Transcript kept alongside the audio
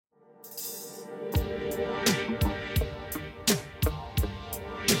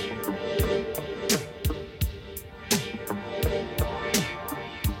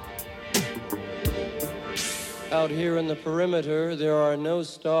Out here in the perimeter, there are no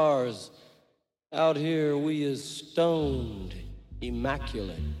stars. Out here, we is stoned,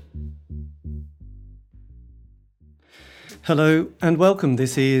 immaculate. Hello and welcome.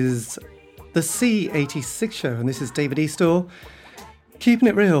 This is the C86 show, and this is David Eastaugh, keeping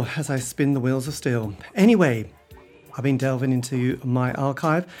it real as I spin the wheels of steel. Anyway, I've been delving into my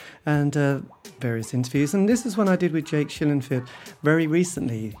archive and various interviews, and this is one I did with Jake Schillenfeld very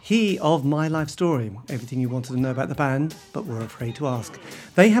recently. He of My Life Story, everything you wanted to know about the band, but were afraid to ask.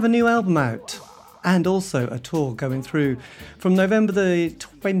 They have a new album out, and also a tour going through from November the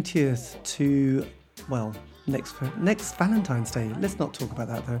 20th to, well, next Valentine's Day. Let's not talk about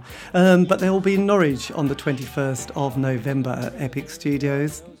that though. But they will be in Norwich on the 21st of November at Epic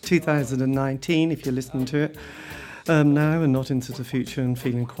Studios 2019, if you're listening to it now and not into the future and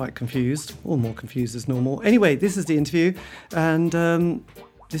feeling quite confused, or more confused as normal. Anyway, this is the interview, and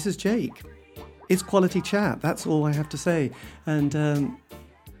this is Jake. It's quality chat, that's all I have to say. And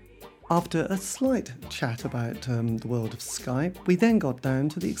after a slight chat about the world of Skype, we then got down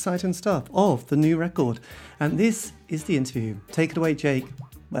to the exciting stuff of the new record. And this is the interview. Take it away, Jake.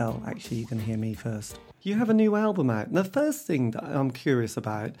 Well, actually, you can hear me first. You have a new album out. And the first thing that I'm curious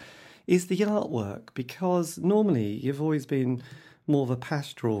about is the artwork, because normally you've always been more of a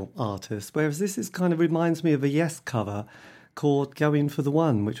pastoral artist, whereas this is kind of reminds me of a Yes cover called Going for the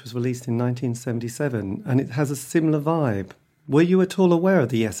One, which was released in 1977, and it has a similar vibe. Were you at all aware of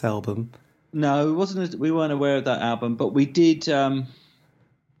the Yes album? No, it wasn't. We weren't aware of that album, but we did.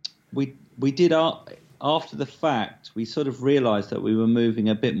 We did after the fact. We sort of realised that we were moving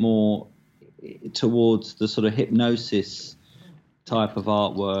a bit more towards the sort of hypnosis type of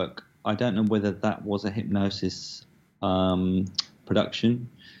artwork. I don't know whether that was a hypnosis production,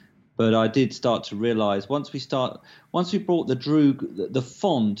 but I did start to realise once we brought the Droog. The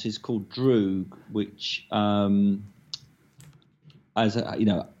font is called Droog, which points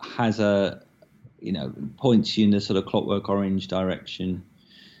you in the sort of Clockwork Orange direction,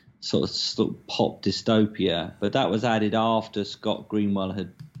 sort of pop dystopia. But that was added after Scott Greenwell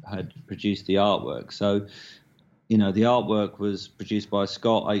had produced the artwork. So, the artwork was produced by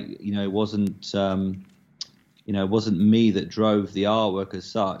Scott. It wasn't me that drove the artwork as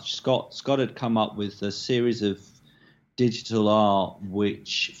such. Scott had come up with a series of digital art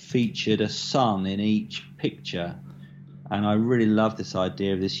which featured a sun in each picture. And I really love this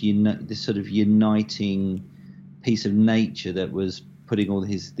idea of this sort of uniting piece of nature that was putting all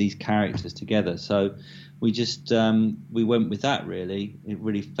these characters together. So we just we went with that. Really, it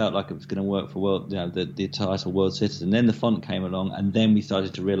really felt like it was going to work for the title World Citizen. Then the font came along, and then we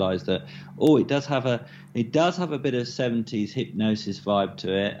started to realise that it does have a bit of 70s hypnosis vibe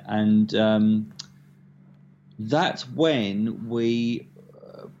to it, and that's when we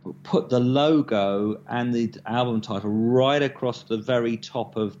put the logo and the album title right across the very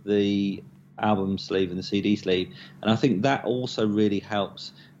top of the album sleeve and the CD sleeve, and I think that also really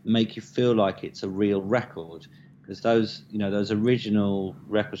helps make you feel like it's a real record, because those original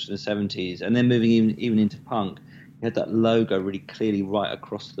records from the 70s, and then moving even into punk, you had that logo really clearly right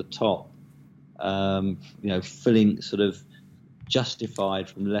across the top, feeling sort of justified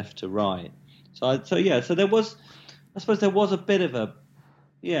from left to right. So there was, I suppose there was a bit of a,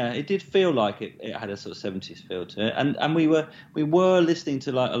 it did feel like it had a sort of 70s feel to it, and we were listening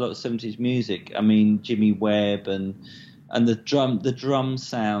to like a lot of 70s music. I mean, Jimmy Webb and the drum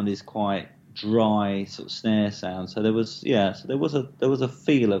sound is quite dry, sort of snare sound. So there was a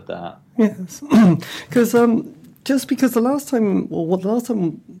feel of that. Yes, because the last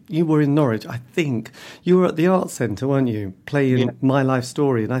time you were in Norwich, I think you were at the Art Centre, weren't you, playing My Life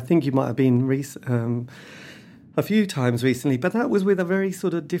Story, and I think you might have been a few times recently, but that was with a very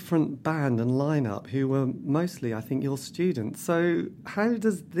sort of different band and lineup who were mostly, I think, your students. So how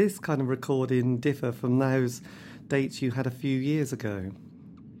does this kind of recording differ from those dates you had a few years ago?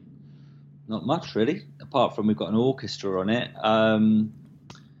 Not much, really, apart from we've got an orchestra on it.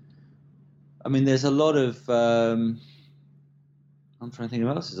 There's a lot of... I'm trying to think of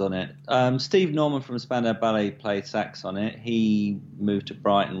who else is on it. Steve Norman from Spandau Ballet played sax on it. He moved to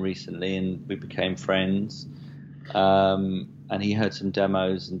Brighton recently and we became friends. And he heard some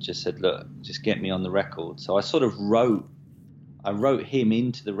demos and just said, look, just get me on the record. So I sort of wrote him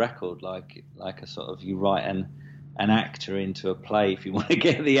into the record like a sort of, you write an actor into a play if you want to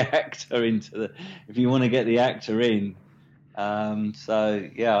get the actor in. I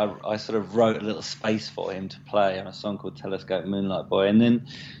sort of wrote a little space for him to play on a song called Telescope Moonlight Boy. And then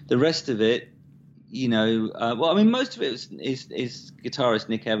the rest of it, most of it is guitarist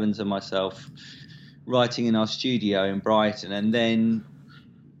Nick Evans and myself writing in our studio in Brighton, and then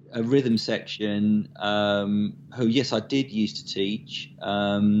a rhythm section, who, yes, I did used to teach,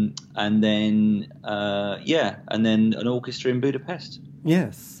 and then an orchestra in Budapest.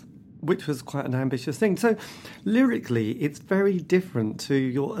 Yes, which was quite an ambitious thing. So lyrically, it's very different to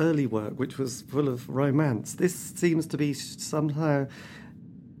your early work, which was full of romance. This seems to be somehow,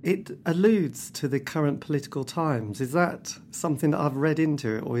 it alludes to the current political times. Is that something that I've read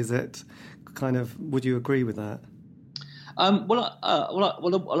into it, or is it kind of, would you agree with that? Well,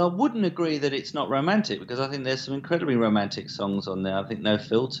 I wouldn't agree that it's not romantic, because I think there's some incredibly romantic songs on there. I think No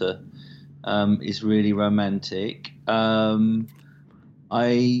Filter is really romantic. But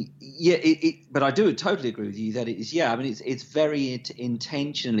I do totally agree with you that it is. Yeah, I mean, it's very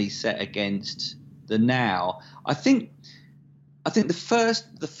intentionally set against the now. I think the first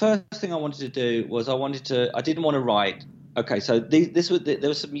thing I wanted to do was I didn't want to write. Okay, so there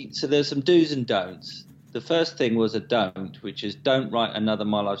was some do's and don'ts. The first thing was a don't, which is don't write another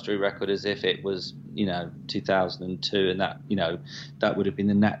My Life Story record as if it was 2002, and that would have been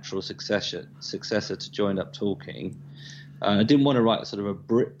the natural successor to Joined Up Talking. I didn't want to write sort of a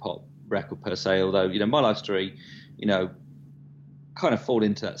Britpop record per se, although My Life Story, kind of fall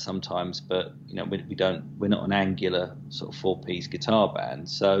into that sometimes, but we're not an angular sort of 4-piece guitar band.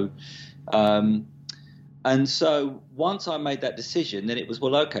 So, and so once I made that decision, then it was,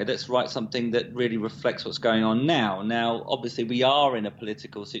 well, okay, let's write something that really reflects what's going on now. Now, obviously, we are in a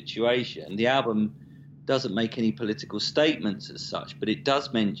political situation. The album doesn't make any political statements as such, but it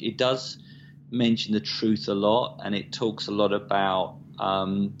does mention the truth a lot, and it talks a lot about.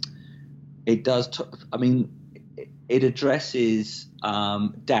 It addresses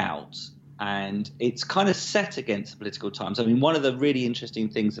doubt, and it's kind of set against the political times. I mean, one of the really interesting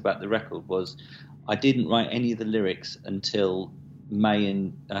things about the record was I didn't write any of the lyrics until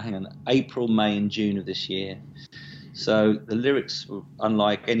April, May, and June of this year. So the lyrics were,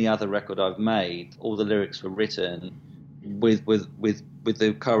 unlike any other record I've made, all the lyrics were written with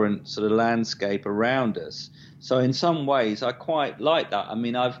the current sort of landscape around us. So in some ways, I quite like that. I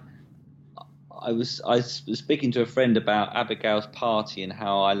mean, I was speaking to a friend about Abigail's Party and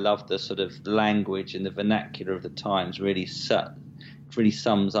how I love the sort of language and the vernacular of the times. Really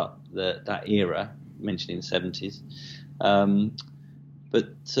sums up that era, mentioning the 70s.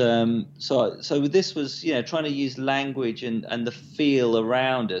 So this was trying to use language and the feel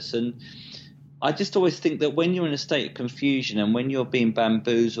around us. And I just always think that when you're in a state of confusion and when you're being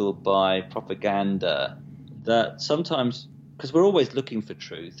bamboozled by propaganda, that sometimes, because we're always looking for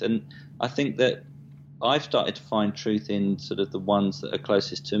truth, and I think that I've started to find truth in sort of the ones that are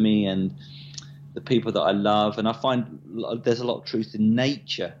closest to me and the people that I love, and I find there's a lot of truth in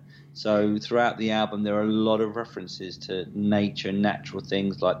nature. So throughout the album, there are a lot of references to nature and natural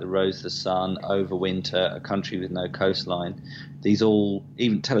things like the rose, the sun, Overwinter, A Country with No Coastline. These all,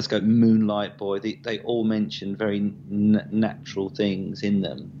 even Telescope, Moonlight Boy, they all mention very natural things in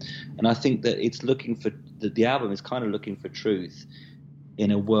them. And I think that it's looking for, the album is kind of looking for truth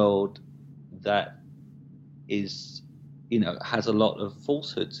in a world that is, has a lot of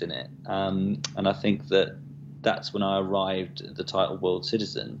falsehoods in it. And I think that that's when I arrived at the title World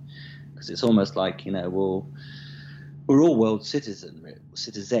Citizen, because it's almost like, we're all world citizen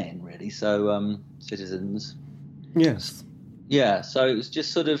really. So citizens. Yes. Yeah. So it was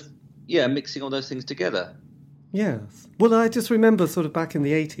just sort of mixing all those things together. Yes. Well, I just remember sort of back in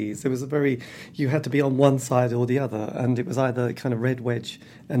the 80s, there was you had to be on one side or the other, and it was either kind of Red Wedge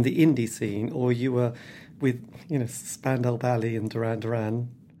and the indie scene, or you were with, Spandau Ballet and Duran Duran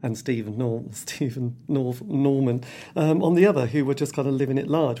and Stephen Norman on the other, who were just kind of living it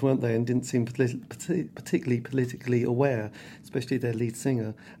large, weren't they, and didn't seem particularly politically aware, especially their lead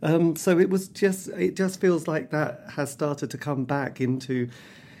singer. So it just feels like that has started to come back into,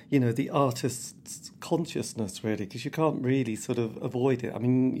 the artist's consciousness, really, because you can't really sort of avoid it. I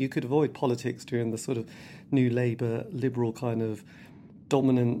mean, you could avoid politics during the sort of New Labour, liberal kind of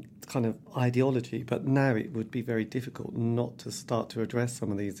dominant kind of ideology, but now it would be very difficult not to start to address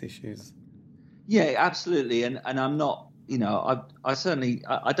some of these issues. Yeah, absolutely. And I'm not, I certainly,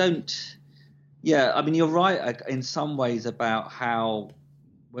 I don't, I mean, you're right in some ways about how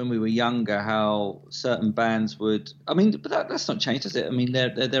when we were younger, how certain bands would, I mean, but that's not changed, has it? I mean,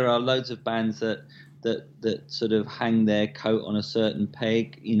 there are loads of bands that sort of hang their coat on a certain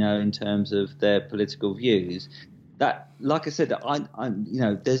peg, in terms of their political views. That, like I said, I'm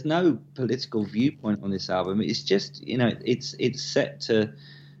there's no political viewpoint on this album. It's just, it's set to,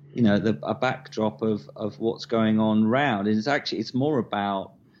 a backdrop of what's going on round. And it's more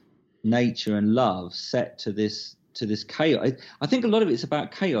about nature and love set to this chaos. I think a lot of it's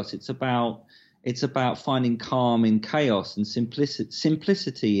about chaos. It's about it's about finding calm in chaos and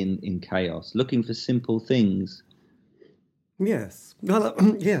simplicity in chaos, looking for simple things. Yes, well,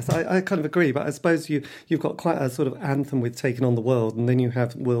 yes, I kind of agree. But I suppose you've got quite a sort of anthem with "Taking on the World," and then you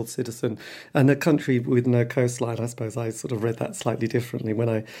have "World Citizen," and "A Country with No Coastline." I suppose I sort of read that slightly differently when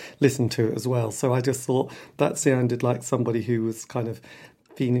I listened to it as well. So I just thought that sounded like somebody who was kind of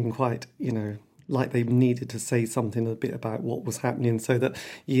feeling quite, like they needed to say something a bit about what was happening, so that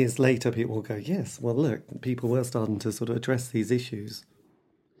years later people will go, "Yes, well, look, people were starting to sort of address these issues."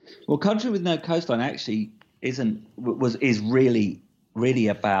 Well, "Country with No Coastline" actually is really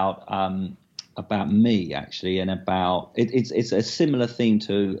about me, actually, and about it's a similar theme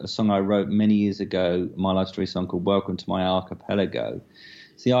to a song I wrote many years ago, my life story song called "Welcome to My Archipelago."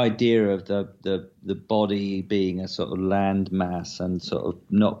 It's the idea of the body being a sort of landmass and sort of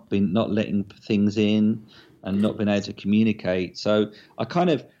not letting things in and not being able to communicate. So I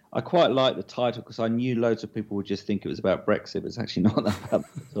quite like the title, because I knew loads of people would just think it was about Brexit, but it's actually not that bad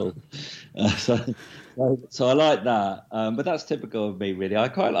at all. So I like that. But that's typical of me, really.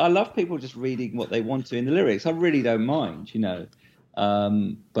 I love people just reading what they want to in the lyrics. I really don't mind,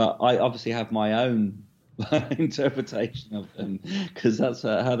 But I obviously have my own interpretation of them, because that's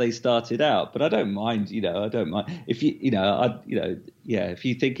how they started out. But I don't mind, I don't mind if if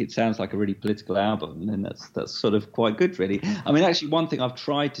you think it sounds like a really political album, then that's sort of quite good, really. I mean, actually, one thing I've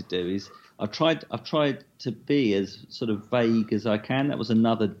tried to do is I've tried to be as sort of vague as I can. That was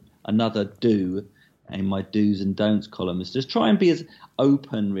another do in my do's and don'ts column, is just try and be as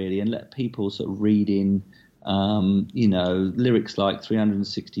open, really, and let people sort of read in, lyrics like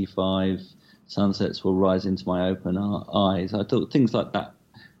 365 sunsets will rise into my open eyes. I thought things like that,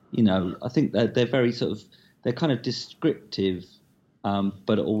 I think that they're very sort of, they're kind of descriptive,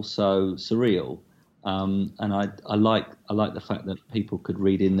 but also surreal. And I like the fact that people could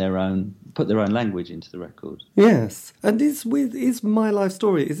read in put their own language into the record. Yes, and is My Life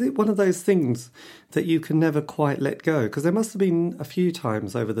Story, is it one of those things that you can never quite let go? Because there must have been a few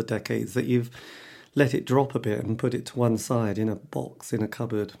times over the decades that you've let it drop a bit and put it to one side in a box in a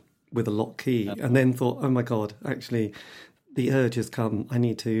cupboard with a lock key, and then thought, oh my God, actually, the urge has come, I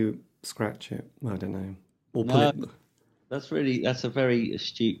need to scratch it. I don't know. Or pull it. That's a very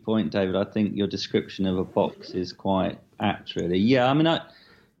astute point, David. I think your description of a box is quite apt, really. Yeah, I mean,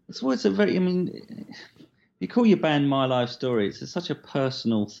 you call your band My Life Story, it's such a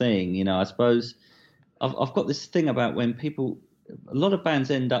personal thing, I suppose. I've got this thing about when a lot of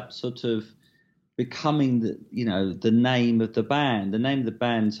bands end up sort of becoming the name of the band. The name of the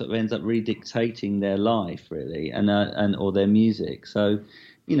band sort of ends up really dictating their life, really, and or their music. So,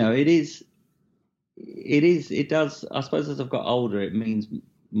 it does. I suppose as I've got older, it means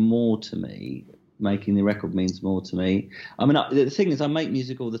more to me. Making the record means more to me. I mean, the thing is, I make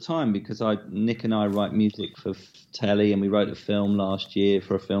music all the time, because Nick and I write music for telly, and we wrote a film last year,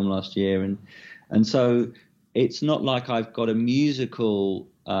 and so it's not like I've got a musical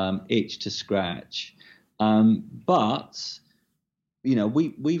itch to scratch, but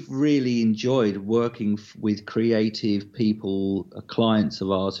we've really enjoyed working with creative people, clients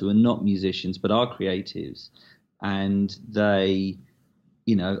of ours who are not musicians but are creatives, and they,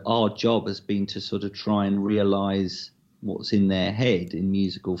 our job has been to sort of try and realize what's in their head in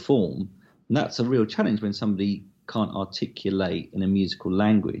musical form, and that's a real challenge when somebody can't articulate in a musical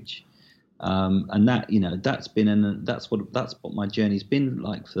language. And that, that's what my journey's been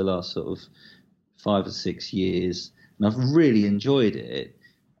like for the last sort of 5 or 6 years, and I've really enjoyed it.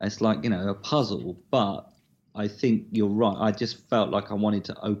 It's like, a puzzle, but I think you're right. I just felt like I wanted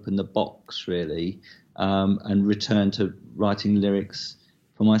to open the box, really, and return to writing lyrics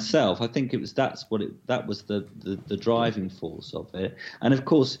for myself. I think that was the driving force of it. And of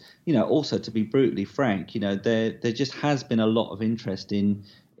course, also, to be brutally frank, there just has been a lot of interest in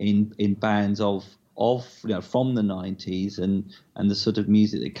bands of from the 90s and the sort of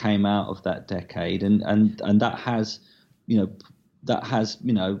music that came out of that decade, and that has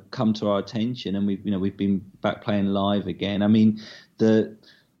come to our attention, and we've been back playing live again. I mean, the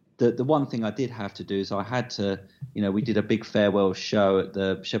one thing I did have to do is I had to, we did a big farewell show at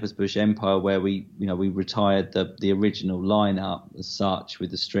the Shepherd's Bush Empire, where we retired the original lineup as such,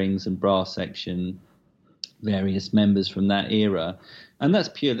 with the strings and brass section, various members from that era. And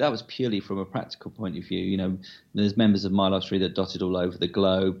that was purely from a practical point of view. There's members of My Life Story that dotted all over the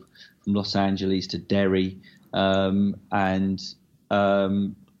globe, from Los Angeles to Derry, and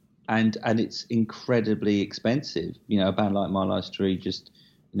it's incredibly expensive. A band like My Life Story, just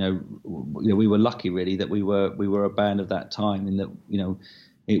we were lucky, really, that we were a band of that time, and that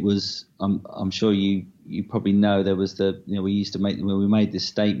it was. I'm sure you you probably know there was we used to make when we made this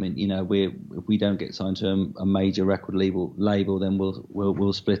statement, if we don't get signed to a major record label, then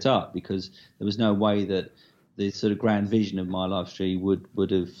we'll split up, because there was no way that the sort of grand vision of My Life Story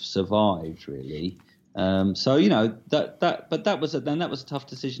would have survived, really. So that was a tough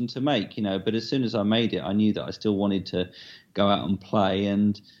decision to make, but as soon as I made it, I knew that I still wanted to go out and play,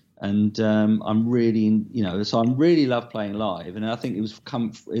 and I'm really, so I really love playing live, and I think it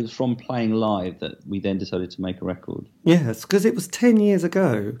was from playing live that we then decided to make a record. Yes, because it was 10 years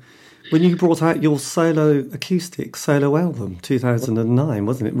ago when you brought out your acoustic solo album, 2009,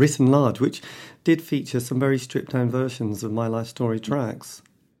 wasn't it? Written Large, which did feature some very stripped down versions of My Life Story tracks.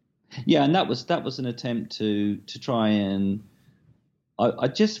 Yeah, and that was an attempt to try and. I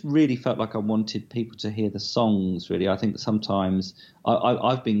just really felt like I wanted people to hear the songs, really. I think that sometimes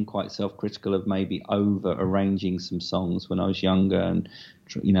I've been quite self-critical of maybe over-arranging some songs when I was younger. And,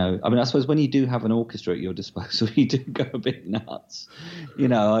 I suppose when you do have an orchestra at your disposal, you do go a bit nuts.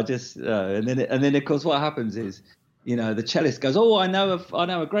 And then, of course, what happens is, the cellist goes, "Oh, I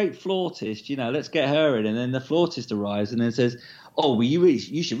know a great flautist, let's get her in." And then the flautist arrives and then says, "Oh, well,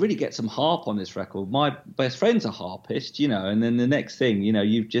 you should really get some harp on this record. My best friend's a harpist, And then the next thing,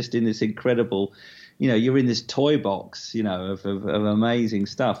 you've just in this incredible, you're in this toy box, of amazing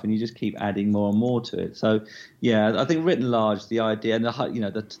stuff, and you just keep adding more and more to it. So, yeah, I think Written Large, the idea, and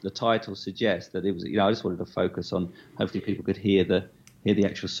the title suggests that it was, I just wanted to focus on hopefully people could hear the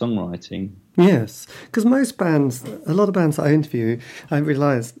actual songwriting. Yes, because a lot of bands that I interview, I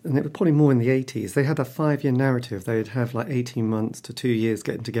realised, and it was probably more in the 80s, they had a 5-year narrative. They'd have like 18 months to 2 years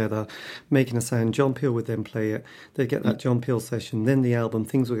getting together, making a sound. John Peel would then play it. They'd get that John Peel session, then the album,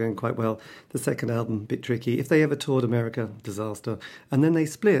 things were going quite well. The second album, a bit tricky. If they ever toured America, disaster. And then they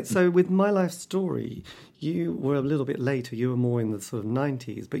split. So with My Life Story, you were a little bit later. You were more in the sort of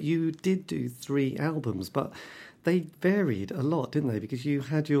 90s, but you did do 3 albums, but they varied a lot, didn't they? Because you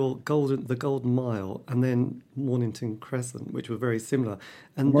had your The Golden Mile, and then Mornington Crescent, which were very similar.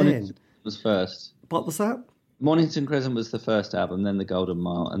 And Mornington was first. What was that? Mornington Crescent was the first album, then The Golden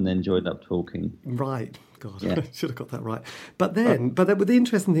Mile, and then Joined Up Talking. Right. God, yeah. I should have got that right. But the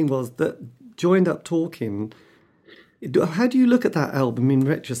interesting thing was that Joined Up Talking, how do you look at that album in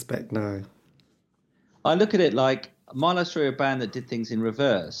retrospect now? I look at it like My Life Story, a band that did things in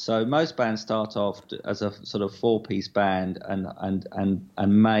reverse. So most bands start off as a sort of 4-piece band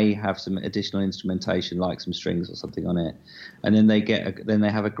and may have some additional instrumentation, like some strings or something on it, and then they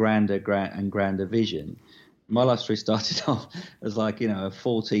have a grander vision. My Life Story started off as like a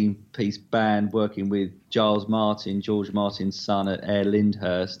 14-piece band working with Giles Martin, George Martin's son at Air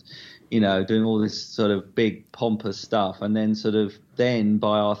Lyndhurst, doing all this sort of big pompous stuff, and then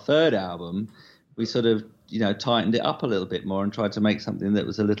by our third album, we sort of tightened it up a little bit more and tried to make something that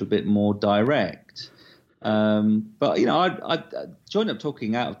was a little bit more direct. But I Joined Up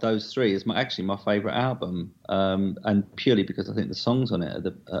Talking out of those 3 is actually my favourite album, and purely because I think the songs on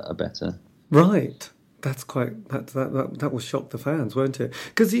it are better. Right. That will shock the fans, won't it?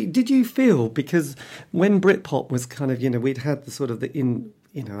 Because did you feel, because when Britpop was kind of, we'd had the sort of this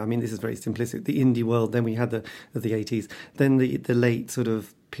is very simplistic, the indie world, then we had the 80s, then the late sort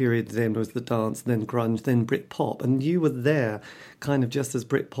of period, then was the dance, then grunge, then Britpop, and you were there kind of just as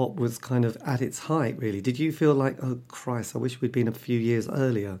Britpop was kind of at its height, really. Did you feel like, oh Christ, I wish we'd been a few years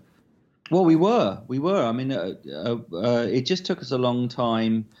earlier? Well, we were. I mean, it just took us a long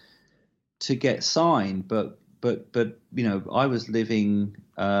time to get signed, but I was living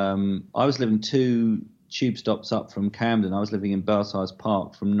 2 tube stops up from Camden. I was living in Belsize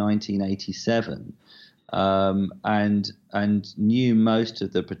Park from 1987. And knew most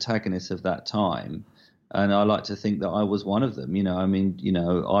of the protagonists of that time, and I like to think that I was one of them. I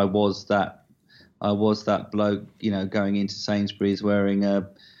was that bloke, going into Sainsbury's wearing a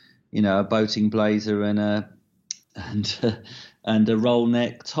boating blazer and a roll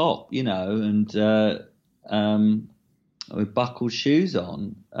neck top, and with buckled shoes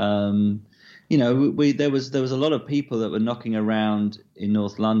on. There was a lot of people that were knocking around in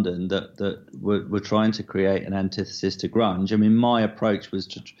North London that were trying to create an antithesis to grunge. I mean, my approach was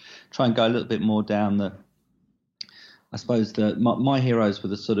to try and go a little bit more down I suppose my heroes were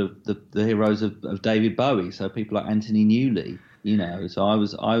the sort of the heroes of David Bowie, so people like Anthony Newley, So I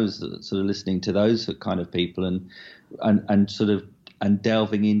was sort of listening to those kind of people and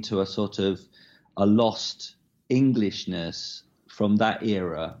delving into a sort of a lost Englishness from that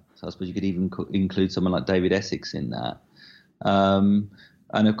era. So I suppose you could even include someone like David Essex in that. And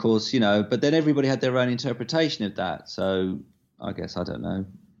of course, but then everybody had their own interpretation of that. So I guess, I don't know,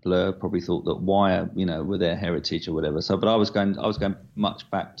 Blur probably thought that Wire, were their heritage or whatever. So, but I was going much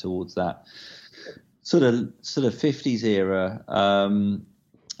back towards that sort of 50s era,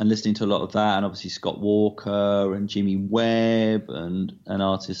 and listening to a lot of that, and obviously Scott Walker and Jimmy Webb and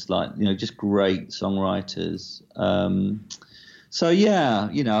artists like, just great songwriters. So yeah,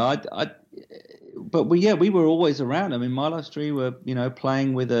 but we were always around. I mean, My Life's Tree were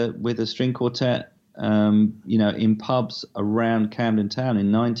playing with a string quartet, in pubs around Camden Town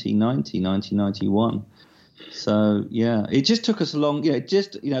in 1990, 1991. So yeah, it just took us a long.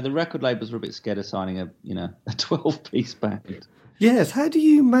 The record labels were a bit scared of signing a 12-piece band. Yes, how do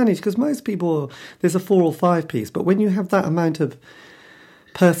you manage? Because most people, there's a 4 or 5 piece, but when you have that amount of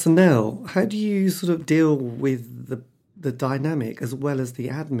personnel, how do you sort of deal with the dynamic as well as the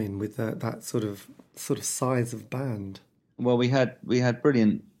admin with that sort of size of band? Well, we had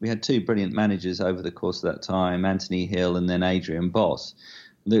 2 brilliant managers over the course of that time, Anthony Hill and then Adrian Boss.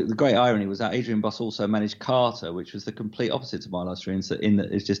 The great irony was that Adrian Boss also managed Carter, which was the complete opposite to My Life's Tree, in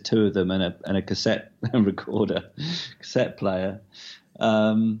that it's just 2 of them and a cassette recorder, cassette player.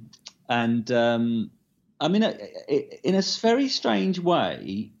 I mean, in a very strange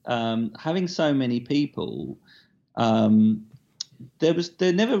way, having so many people, there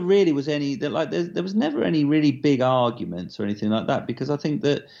never really was any there was never any really big arguments or anything like that, because I think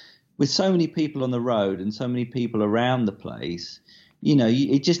that with so many people on the road and so many people around the place,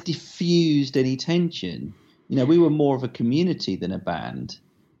 it just diffused any tension. We were more of a community than a band,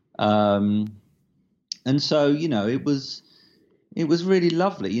 and so it was really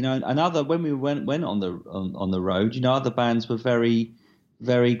lovely. And when we went on the road, other bands were very,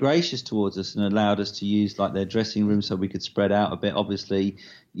 very gracious towards us and allowed us to use their dressing room so we could spread out a bit. Obviously,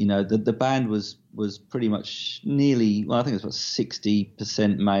 the band was pretty much nearly, I think it was about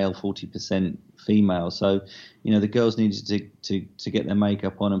 60% male, 40% female. So, the girls needed to get their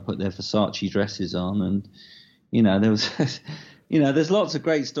makeup on and put their Versace dresses on. And, there was, there's lots of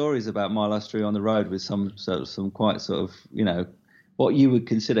great stories about My Life's Tree on the road with some quite sort of, what you would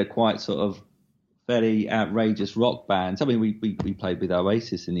consider quite sort of very outrageous rock bands. I mean, we played with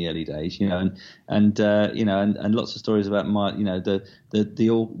Oasis in the early days, and lots of stories about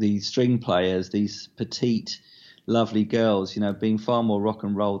the string players, these petite, lovely girls, being far more rock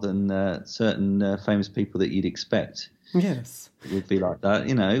and roll than certain famous people that you'd expect. Yes, would be like that,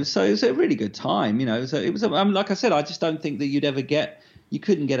 So it was a really good time, So it was, like I said, I just don't think that you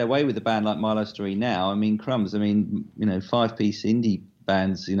couldn't get away with a band like My Life's Tree now. I mean, crumbs. I mean, 5-piece indie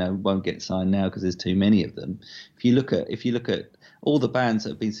bands, won't get signed now because there's too many of them. If you look at all the bands that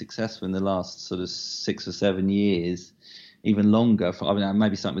have been successful in the last sort of 6 or 7 years, even longer,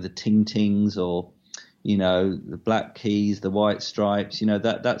 maybe something with the Ting Tings or the Black Keys, the White Stripes,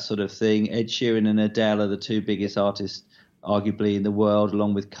 that sort of thing. Ed Sheeran and Adele are the 2 biggest artists arguably in the world,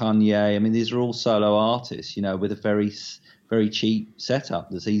 along with Kanye. I mean, these are all solo artists, with a very, very cheap setup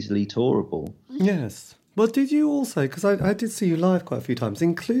that's easily tourable. Yes. Well, did you also, because I did see you live quite a few times,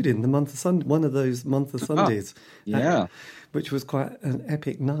 including the month of Sunday, one of those month of Sundays. Yeah. Which was quite an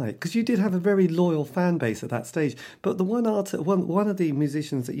epic night, because you did have a very loyal fan base at that stage. But the one of the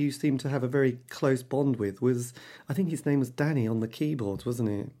musicians that you seemed to have a very close bond with was, I think his name was Danny on the keyboards, wasn't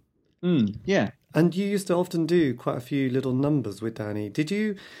it? Yeah. And you used to often do quite a few little numbers with Danny. Did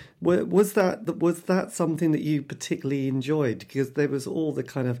you? Was that something that you particularly enjoyed? Because there was all the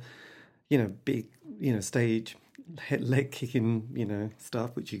kind of, big, stage leg kicking,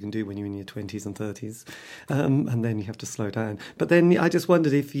 stuff, which you can do when you're in your 20s and 30s. And then you have to slow down. But then I just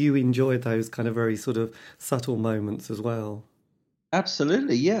wondered if you enjoyed those kind of very sort of subtle moments as well.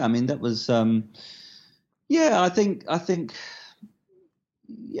 Absolutely. Yeah. I mean, that was, I think,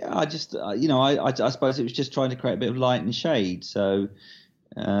 yeah, I just, I suppose it was just trying to create a bit of light and shade. So,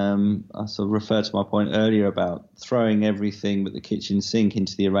 I sort of referred to my point earlier about throwing everything but the kitchen sink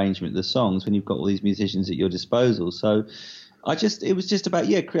into the arrangement of the songs when you've got all these musicians at your disposal. So it was just about,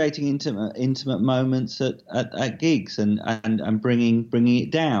 creating intimate moments at gigs and bringing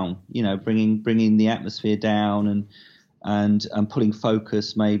it down, bringing the atmosphere down and pulling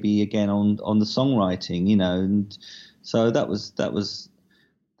focus maybe again on the songwriting, and so that was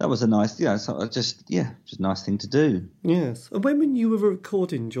a nice, just a nice thing to do. Yes. And when you were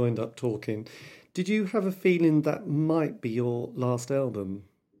recording Joined Up Talking, did you have a feeling that might be your last album?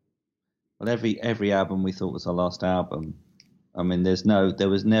 Well, every album we thought was our last album. I mean, there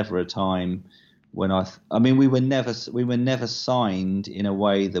was never a time when we were never signed in a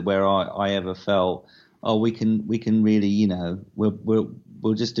way that where I ever felt, we can really,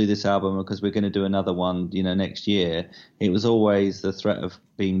 we'll just do this album because we're going to do another one, next year. It was always the threat of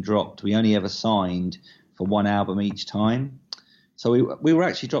being dropped. We only ever signed for one album each time. So we were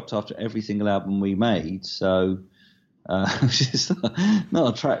actually dropped after every single album we made. So which is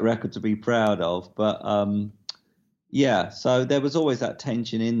not a track record to be proud of. But yeah, so there was always that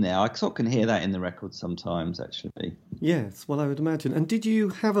tension in there. I sort of can hear that in the record sometimes, actually. Yes, well, I would imagine. And did you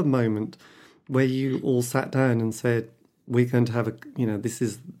have a moment where you all sat down and said, we're going to have this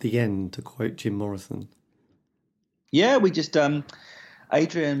is the end, to quote Jim Morrison? Yeah, we just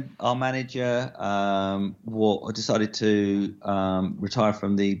Adrian, our manager, decided to retire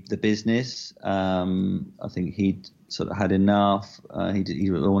from the business. I think he'd sort of had enough.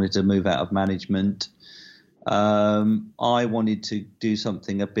 He wanted to move out of management. I wanted to do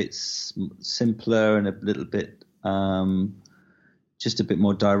something a bit simpler and a little bit just a bit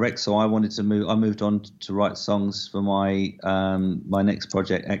more direct. So I wanted to move. I moved on to write songs for my my next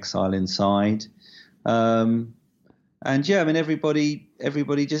project, Exile Inside. And yeah, I mean, everybody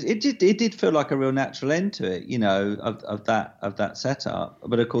just it did feel like a real natural end to it, of that setup.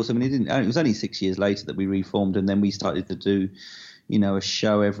 But of course, I mean, it was only 6 years later that we reformed, and then we started to do, a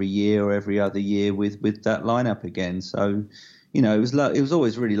show every year or every other year with that lineup again. So, it was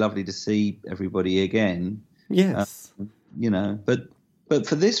always really lovely to see everybody again. Yes. But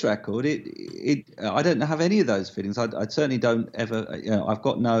for this record, I don't have any of those feelings. I certainly don't ever.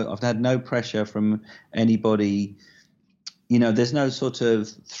 I've had no pressure from anybody. There's no sort of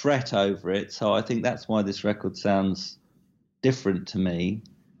threat over it. So I think that's why this record sounds different to me.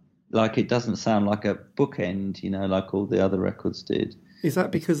 Like it doesn't sound like a bookend, like all the other records did. Is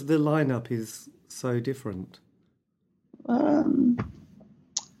that because the lineup is so different? Well,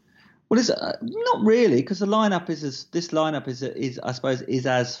 it's not really, because the lineup is I suppose is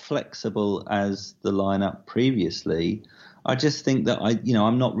as flexible as the lineup previously. I just think that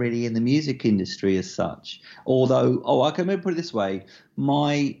I'm not really in the music industry as such. Although, I can maybe put it this way: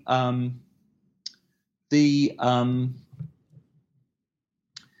 my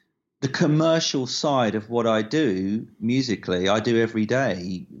the commercial side of what I do musically, I do every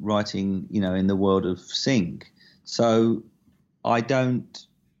day, writing, in the world of sync. So I don't.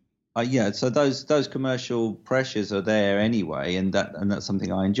 So those commercial pressures are there anyway, and that's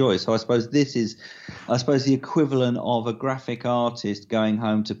something I enjoy. So I suppose this is, the equivalent of a graphic artist going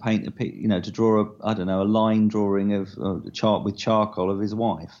home to paint to draw a line drawing of with charcoal of his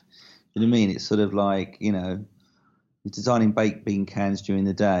wife. You know what I mean? It's sort of like, he's designing baked bean cans during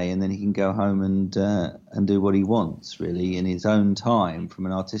the day, and then he can go home and do what he wants really in his own time from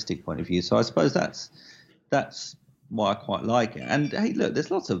an artistic point of view. So I suppose that's why I quite like it. And hey, look, there's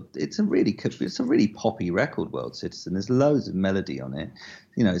it's a really poppy record, World Citizen. There's loads of melody on it.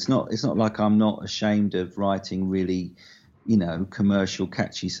 It's not like I'm not ashamed of writing really, commercial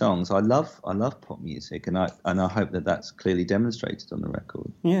catchy songs. I love pop music, and I hope that that's clearly demonstrated on the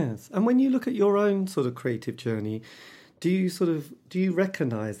record. Yes. And when you look at your own sort of creative journey, do you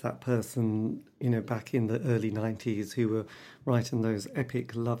recognise that person, back in the early 90s who were writing those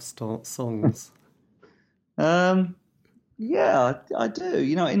epic love songs? Yeah, I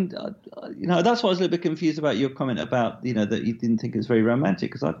do. That's why I was a little bit confused about your comment about, that you didn't think it was very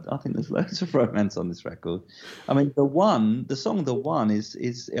romantic, because I think there's loads of romance on this record. I mean, the song "The One"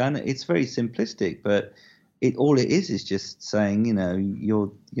 is and it's very simplistic, but all it is just saying,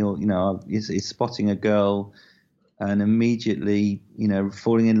 it's spotting a girl and immediately,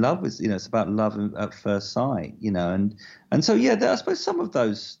 falling in love with, it's about love at first sight, and so yeah, I suppose some of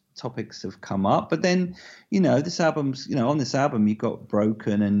those topics have come up, but then this album's on this album you've got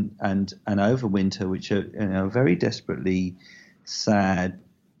Broken and Overwinter, which are very desperately sad,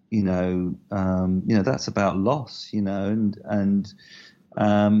 that's about loss, and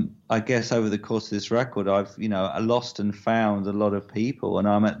I guess over the course of this record I've lost and found a lot of people, and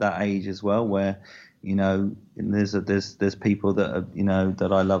I'm at that age as well where there's people that are,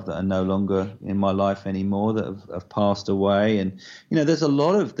 that I love that are no longer in my life anymore, that have passed away, and there's a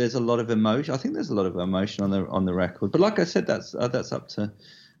lot of emotion. I think there's a lot of emotion on the record, but like I said, that's up to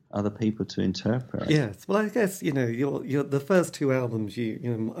other people to interpret. Yes, well, I guess your the first two albums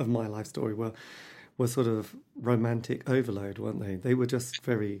of My Life Story were sort of romantic overload, weren't they? They were just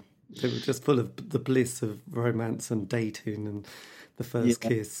full of the bliss of romance and dating and the first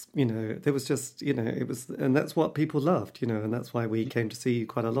kiss. There was just, it was, and that's what people loved, and that's why we came to see you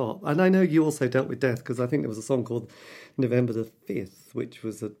quite a lot. And I know you also dealt with death, because I think there was a song called November the 5th, which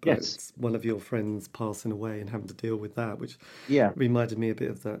was about one of your friends passing away and having to deal with that, which reminded me a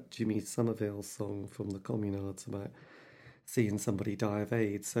bit of that Jimmy Somerville song from the Communards about seeing somebody die of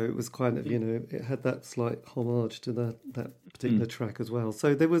AIDS. So it was kind of, it had that slight homage to that particular track as well.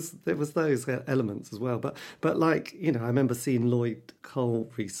 So there was those elements as well. But like, I remember seeing Lloyd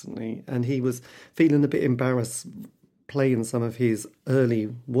Cole recently, and he was feeling a bit embarrassed playing some of his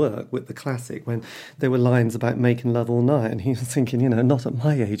early work with the classic when there were lines about making love all night, and he was thinking, not at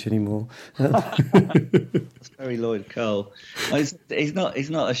my age anymore. That's very Lloyd Cole. He's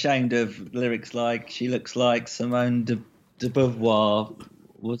not ashamed of lyrics like "She looks like Simone de Beauvoir."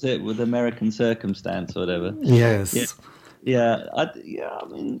 Was it with American Circumstance or whatever? Yes. Yeah. I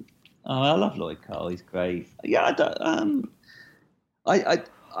mean, I love Lloyd Cole. He's great. Yeah.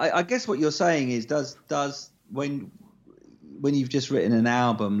 I guess what you're saying is, does when you've just written an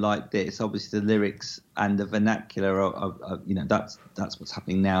album like this, obviously the lyrics and the vernacular are that's what's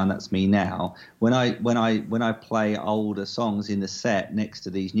happening now, and that's me now. When I play older songs in the set next to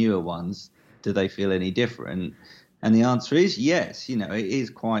these newer ones, do they feel any different? And the answer is yes. It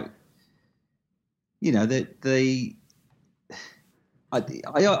is quite.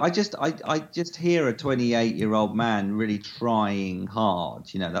 I just hear a 28-year-old man really trying hard.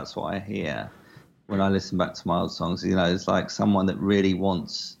 That's what I hear when I listen back to my old songs. It's like somebody that really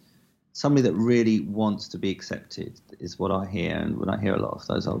wants to be accepted is what I hear. And when I hear a lot of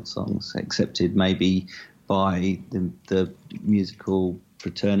those old songs, accepted maybe by the musical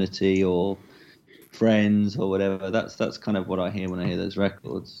fraternity or friends or whatever, that's kind of what I hear when I hear those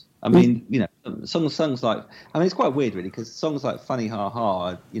records. I mean, songs like, it's quite weird really, because songs like Funny Ha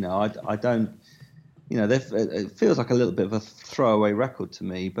Ha, I don't, it feels like a little bit of a throwaway record to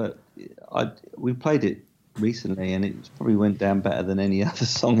me, but we played it recently and it probably went down better than any other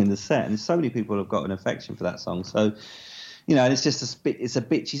song in the set, and so many people have got an affection for that song. So and it's just it's a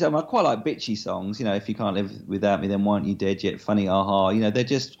bitchy song. I quite like bitchy songs. If you can't live without me, then why aren't you dead yet? Funny Ha Ha. They're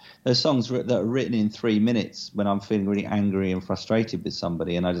just those songs that are written in 3 minutes when I'm feeling really angry and frustrated with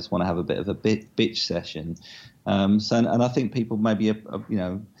somebody, and I just want to have a bit of a bitch session. And I think people maybe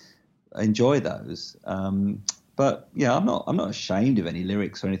enjoy those. But yeah, I'm not ashamed of any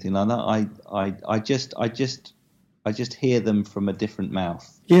lyrics or anything like that. I just hear them from a different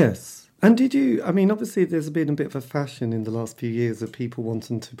mouth. Yes. And did you, obviously there's been a bit of a fashion in the last few years of people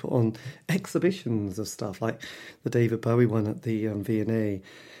wanting to put on exhibitions of stuff, like the David Bowie one at the V&A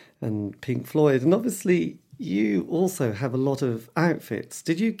and Pink Floyd. And obviously you also have a lot of outfits.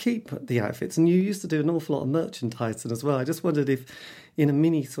 Did you keep the outfits? And you used to do an awful lot of merchandising as well. I just wondered if, in a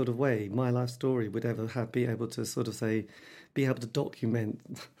mini sort of way, My Life Story would ever be able to sort of be able to document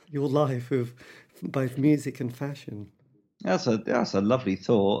your life of both music and fashion. That's a lovely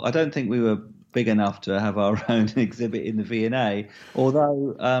thought. I don't think we were big enough to have our own exhibit in the V&A,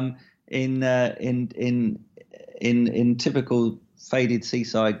 although in typical faded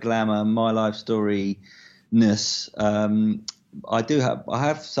seaside glamour, My Life Story-ness, I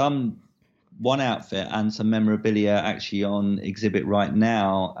have one outfit and some memorabilia actually on exhibit right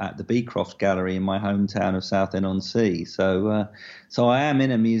now at the Beecroft Gallery in my hometown of Southend-on-Sea. So I am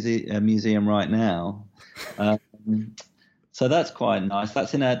in a museum right now. So that's quite nice.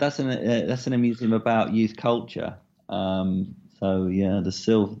 That's in a museum about youth culture. So yeah, the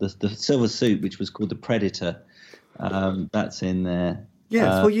silver suit, which was called the Predator, that's in there.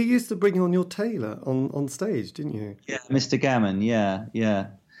 Yes, well, you used to bring on your tailor on stage, didn't you? Yeah, Mr. Gammon. Yeah.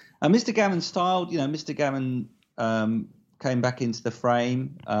 Mr. Gammon styled. Mr. Gammon came back into the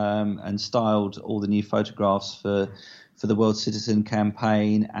frame and styled all the new photographs for the World Citizen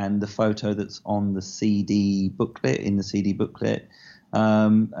campaign and the photo that's on the CD booklet, and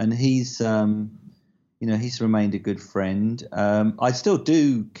he's remained a good friend. I still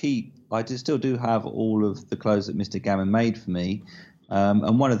do have all of the clothes that Mr. Gammon made for me,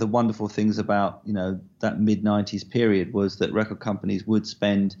 and one of the wonderful things about that mid-90s period was that record companies would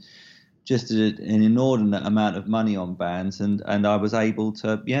spend just an inordinate amount of money on bands, and I was able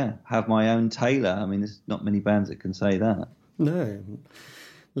to have my own tailor. There's not many bands that can say that. No,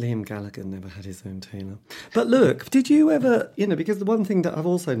 Liam Gallagher never had his own tailor. But look, did you ever, because the one thing that I've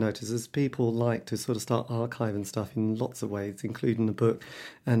also noticed is people like to sort of start archiving stuff in lots of ways, including a book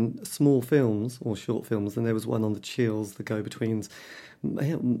and small films or short films, and there was one on the Chills, the Go-Betweens,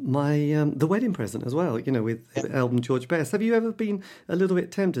 the Wedding Present as well, with the album George Best. Have you ever been a little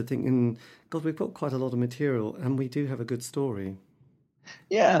bit tempted thinking, God, we've got quite a lot of material and we do have a good story?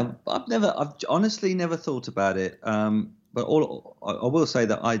 Yeah, I've honestly never thought about it. But I will say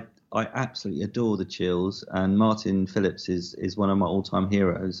that I absolutely adore the Chills, and Martin Phillips is one of my all-time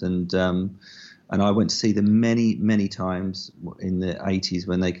heroes, and I went to see them many times in the 80s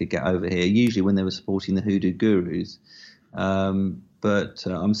when they could get over here, usually when they were supporting the Hoodoo Gurus. But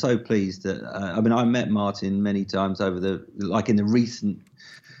I'm so pleased that I met Martin many times in the recent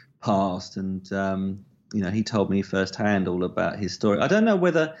past, and he told me firsthand all about his story. I don't know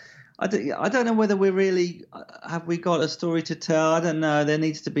whether we're really have we got a story to tell. I don't know. There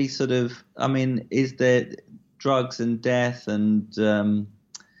needs to be sort of. Is there drugs and death and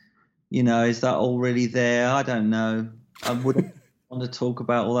is that all really there? I don't know. I wouldn't want to talk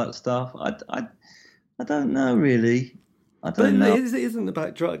about all that stuff. I don't know really. I don't know. It isn't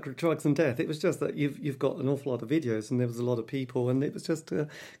about drugs and death. It was just that you've got an awful lot of videos, and there was a lot of people, and it was just a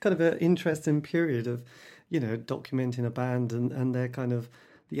kind of an interesting period of, documenting a band and their kind of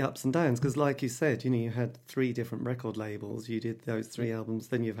the ups and downs. Because, like you said, you had 3 different record labels. You did those 3 albums.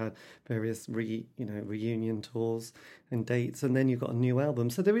 Then you've had various reunion tours and dates, and then you've got a new album.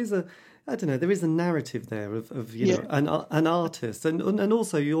 So there is there is a narrative there of an artist, and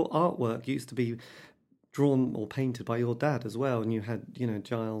also your artwork used to be drawn or painted by your dad as well, and you had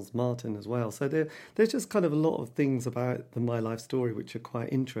Giles Martin as well. So there's just kind of a lot of things about the My Life Story which are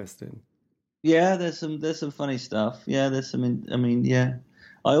quite interesting. Yeah, there's some funny stuff. Yeah, there's some. Yeah.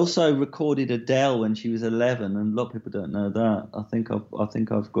 I also recorded Adele when she was 11, and a lot of people don't know that. I think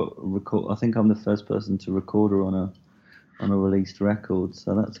I've got record. I think I'm the first person to record her on a released record,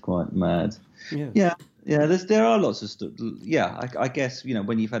 so that's quite mad. Yeah. There are lots of stuff. Yeah, I guess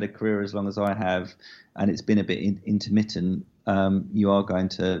when you've had a career as long as I have, and it's been a bit intermittent, there are going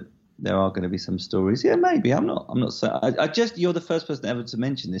to be some stories. Yeah, maybe. I'm not. I just you're the first person ever to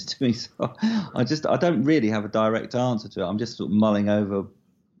mention this to me, so I don't really have a direct answer to it. I'm just sort of mulling over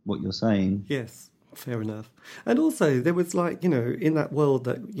what you're saying. Yes, fair enough. And also there was in that world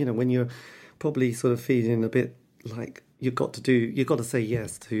that when you're probably sort of feeling a bit like you've got to say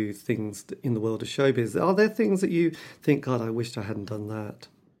yes to things in the world of showbiz. Are there things that you think, God, I wished I hadn't done that?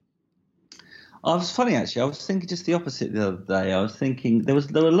 I was funny actually. I was thinking just the opposite the other day. I was thinking there were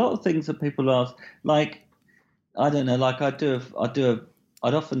a lot of things that people ask, like I don't know, like I'd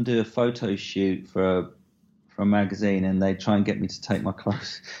often do a photo shoot for a magazine, and they try and get me to take my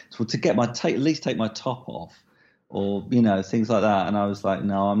clothes, at least take my top off, or things like that. And I was like,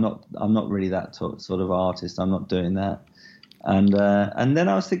 no, I'm not really that sort of artist. I'm not doing that. And then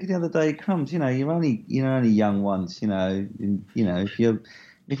I was thinking the other day, crumbs, you're only young once, if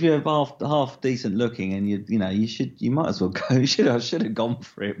you're half decent looking, and you might as well go. I should have gone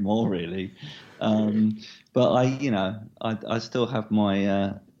for it more really. But I still have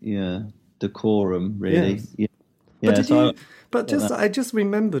my decorum really. Yes. I just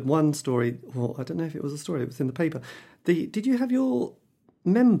remembered one story. Well, I don't know if it was a story. It was in the paper. Did you have your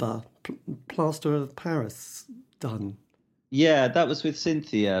member plaster of Paris done? Yeah, that was with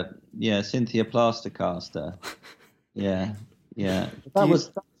Cynthia. Yeah, Cynthia Plastercaster. Yeah.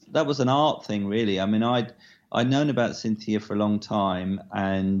 That was an art thing, really. I mean, I'd known about Cynthia for a long time,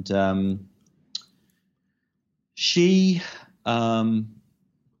 and she, I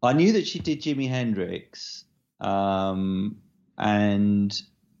knew that she did Jimi Hendrix, and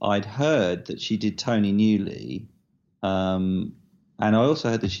I'd heard that she did Tony Newley, and I also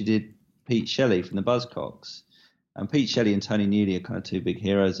heard that she did Pete Shelley from the Buzzcocks. And Pete Shelley and Tony Newley are kind of 2 big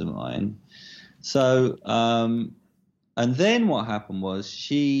heroes of mine. So, and then what happened was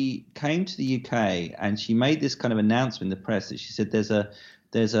she came to the UK and she made this kind of announcement in the press that she said there's a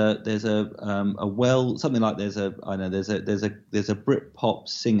Britpop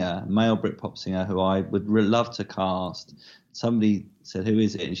singer, male Britpop singer who I would love to cast. Somebody said, who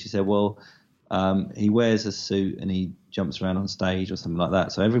is it? And she said, well, he wears a suit and he jumps around on stage or something like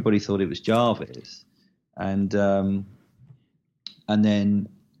that. So everybody thought it was Jarvis. And then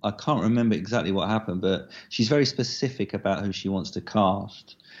I can't remember exactly what happened, but she's very specific about who she wants to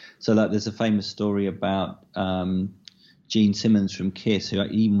cast. So like there's a famous story about Gene Simmons from Kiss, who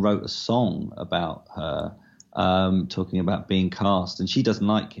even wrote a song about her, talking about being cast, and she doesn't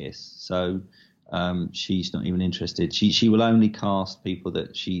like Kiss, so she's not even interested. She will only cast people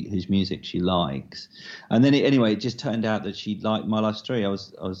that whose music she likes. And then it just turned out that she liked My Life Story. I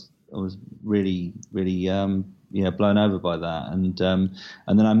was really blown over by that, and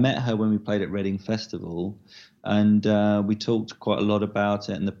then I met her when we played at Reading Festival, and we talked quite a lot about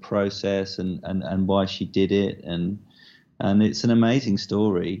it and the process and why she did it, and it's an amazing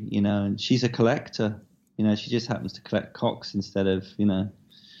story, and she's a collector, she just happens to collect cocks instead of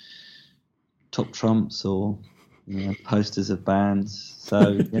top trumps or posters of bands.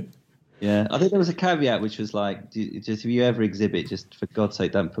 So yeah, I think there was a caveat which was like, just if you ever exhibit, just for God's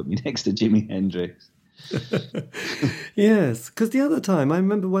sake, don't put me next to Jimi Hendrix. Yes, because the other time I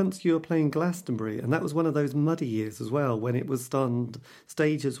remember once you were playing Glastonbury, and that was one of those muddy years as well, when it was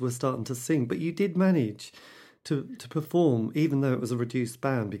stages were starting to sing, but you did manage to perform, even though it was a reduced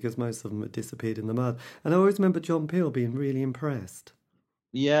band, because most of them had disappeared in the mud. And I always remember John Peel being really impressed.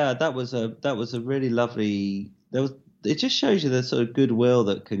 Yeah, that was a really lovely. It just shows you the sort of goodwill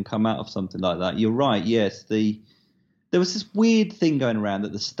that can come out of something like that. You're right. Yes, the there was this weird thing going around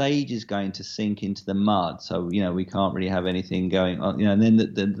that the stage is going to sink into the mud, so we can't really have anything going on, and then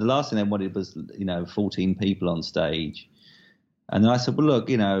the last thing they wanted was 14 people on stage. And then I said, well, look,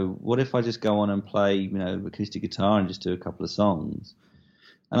 what if I just go on and play acoustic guitar and just do a couple of songs?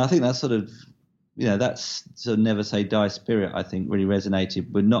 And I think that's sort of that's sort of Never Say Die spirit, I think, really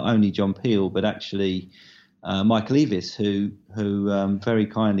resonated with not only John Peel but actually Michael Eavis, who very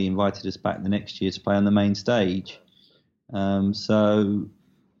kindly invited us back the next year to play on the main stage. So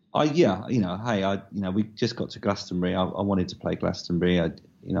we just got to Glastonbury. I wanted to play Glastonbury. I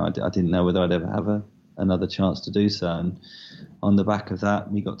didn't know whether I'd ever have another chance to do so. And on the back of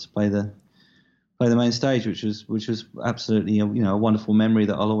that, we got to play the main stage, which was absolutely a wonderful memory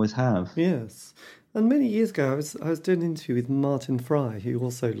that I'll always have. Yes. And many years ago, I was doing an interview with Martin Fry, who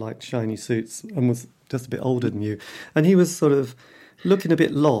also liked shiny suits and was just a bit older than you. And he was sort of looking a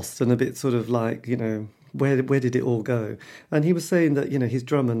bit lost and a bit sort of like, where did it all go? And he was saying that, his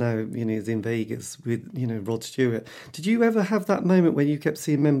drummer now, is in Vegas with, Rod Stewart. Did you ever have that moment where you kept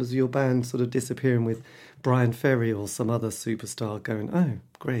seeing members of your band sort of disappearing with Brian Ferry or some other superstar going, oh,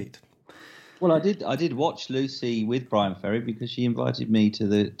 great? Well, I did watch Lucy with Brian Ferry because she invited me to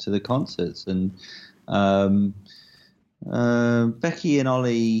the concerts, and Becky and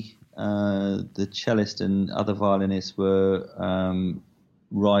Ollie, the cellist and other violinists, were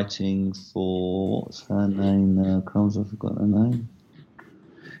writing for, what's her name? Crumbs, I forgot her name.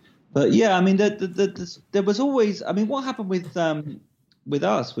 But yeah, I mean, there was always. I mean, what happened with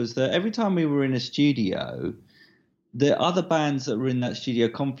us was that every time we were in a studio, the other bands that were in that studio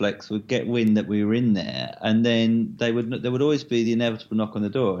complex would get wind that we were in there, and then there would always be the inevitable knock on the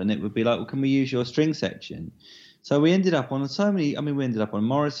door, and it would be like, well, can we use your string section? So we ended up on so many. I mean, we ended up on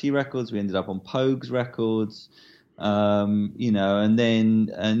Morrissey records, we ended up on Pogues records, and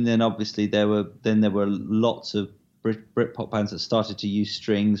then obviously there were lots of Britpop bands that started to use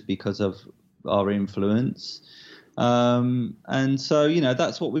strings because of our influence. And so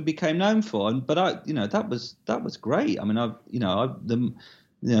that's what we became known for. But that was great. I mean,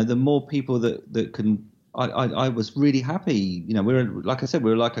 the more people that can, I was really happy.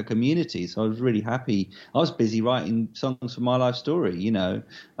 We're like a community, so I was really happy. I was busy writing songs for My Life Story. It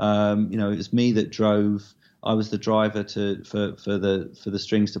was me that drove. I was the driver for the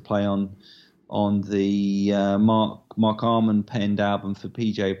strings to play on the Mark Arman penned album for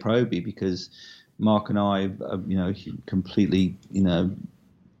PJ Proby, because Mark and I, completely,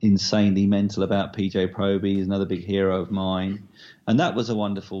 insanely mental about PJ Proby. He's another big hero of mine, and that was a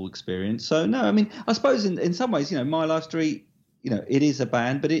wonderful experience. So no, I mean, I suppose in some ways, My Life Story, it is a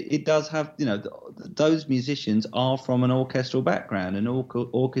band, but it does have, those musicians are from an orchestral background, and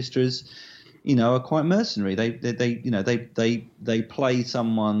orchestras, are quite mercenary. They play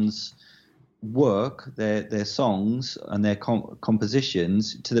someone's work, their songs and their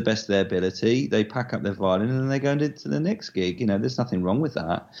compositions to the best of their ability. They pack up their violin and then they go into the next gig. There's nothing wrong with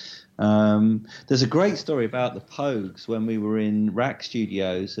that. There's a great story about the Pogues when we were in Rack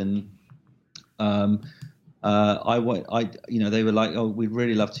Studios, and they were like, oh, we'd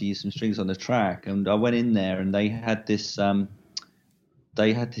really love to use some strings on the track, and I went in there and they had this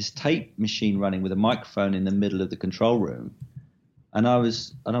tape machine running with a microphone in the middle of the control room. And I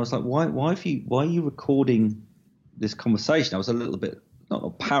was like, why are you recording this conversation? I was a little bit,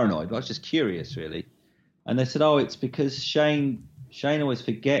 not paranoid, but I was just curious, really. And they said, oh, it's because Shane always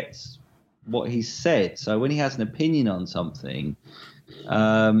forgets what he said. So when he has an opinion on something,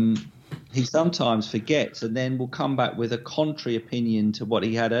 he sometimes forgets and then will come back with a contrary opinion to what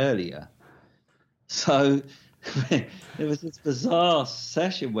he had earlier. So there was this bizarre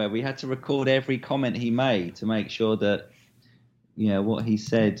session where we had to record every comment he made to make sure that, what he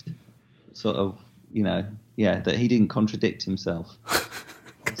said sort of, that he didn't contradict himself.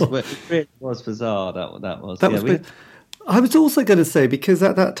 It really was bizarre, that was. I was also going to say, because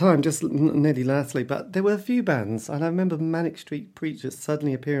at that time, just nearly lastly, but there were a few bands, and I remember Manic Street Preachers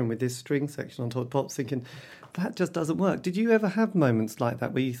suddenly appearing with this string section on Todd Pops, thinking, that just doesn't work. Did you ever have moments like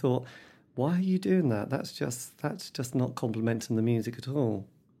that where you thought, why are you doing that? That's just not complimenting the music at all.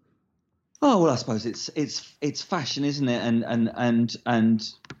 Oh well, I suppose it's fashion, isn't it?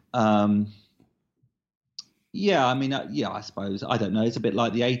 Yeah, I mean, I suppose, I don't know. It's a bit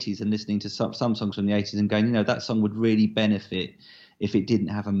like the 80s and listening to some songs from the 80s and going, that song would really benefit if it didn't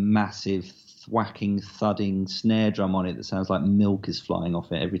have a massive thwacking, thudding snare drum on it that sounds like milk is flying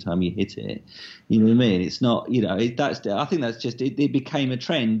off it every time you hit it. You know what I mean? It's not, I think that's just, it became a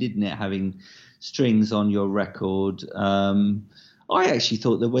trend, didn't it? Having strings on your record. I actually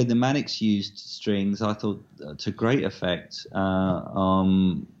thought that when the Manics used strings, I thought to great effect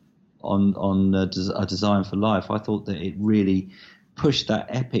on A Design for Life, I thought that it really pushed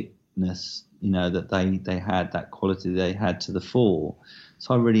that epicness, that they had, that quality they had to the fore.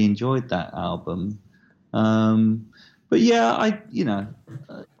 So I really enjoyed that album. But yeah,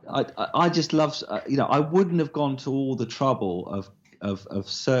 I just love, I wouldn't have gone to all the trouble of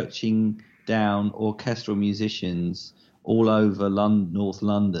searching down orchestral musicians all over North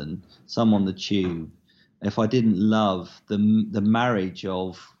London, some on the Tube, if I didn't love the marriage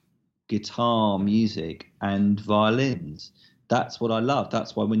of guitar music and violins. That's what I love.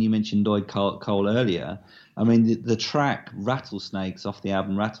 That's why when you mentioned Lloyd Cole earlier, I mean, the track Rattlesnakes off the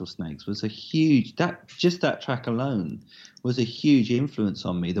album Rattlesnakes was a huge, that track alone was a huge influence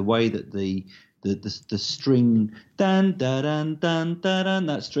on me. The way that the string, dun, dun, dun, dun, dun, dun,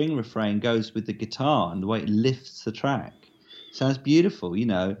 that string refrain goes with the guitar, and the way it lifts the track. Sounds beautiful,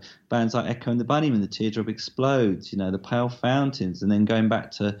 bands like Echo and the Bunnymen, the Teardrop Explodes, the Pale Fountains, and then going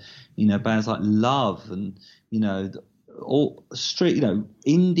back to, bands like Love and, all street,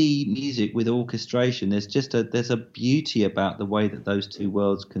 indie music with orchestration. There's a beauty about the way that those two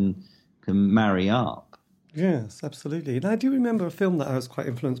worlds can marry up. Yes, absolutely. And I do remember a film that I was quite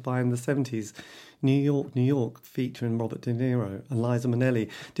influenced by in the 70s, New York, featuring Robert De Niro and Liza Minnelli.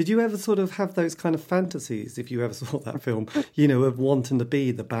 Did you ever sort of have those kind of fantasies, if you ever saw that film, of wanting to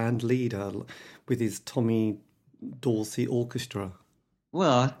be the band leader with his Tommy Dorsey orchestra?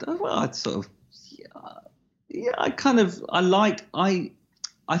 Well, I'd sort of, yeah, I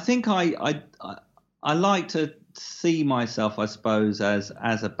think I like to see myself, I suppose, as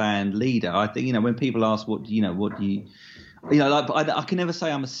a band leader. I think, when people ask what do you I can never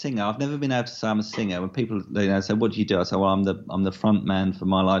say I'm a singer. I've never been able to say I'm a singer. When people say, what do you do? I say, well, I'm the front man for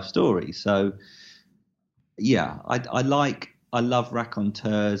My Life Story. So yeah, I love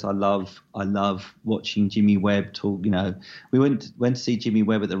raconteurs. I love watching Jimmy Webb talk. We went to see Jimmy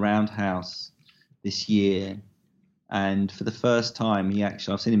Webb at the Roundhouse this year, and for the first time, I've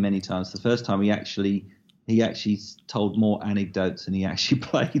seen him many times. The first time he actually told more anecdotes than he actually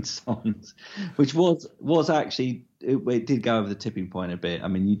played songs, which was actually, it did go over the tipping point a bit. I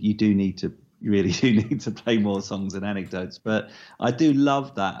mean, you really do need to play more songs than anecdotes, but I do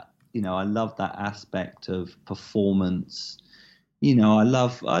love that. I love that aspect of performance. I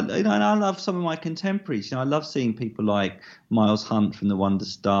love some of my contemporaries. I love seeing people like Miles Hunt from the Wonder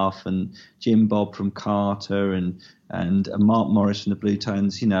Stuff and Jim Bob from Carter and Mark Morris from the Blue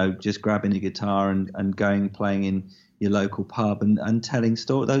Tones, just grabbing a guitar and playing in your local pub and telling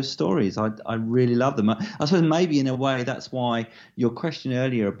those stories. I really love them. I suppose maybe in a way that's why your question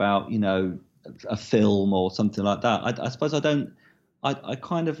earlier about, a film or something like that, I suppose I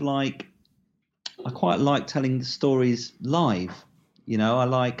quite like telling the stories live. I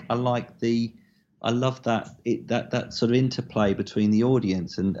love that sort of interplay between the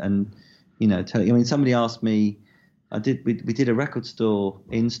audience and somebody asked me, we did a record store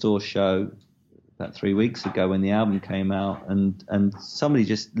in-store show about 3 weeks ago when the album came out, and somebody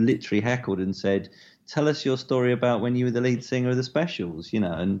just literally heckled and said, tell us your story about when you were the lead singer of the Specials,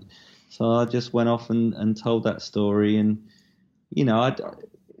 and so I just went off and told that story, and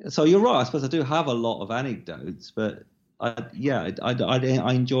so you're right, I suppose I do have a lot of anecdotes, but I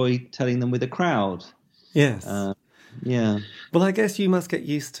enjoy telling them with a crowd. Yes. Yeah. Well, I guess you must get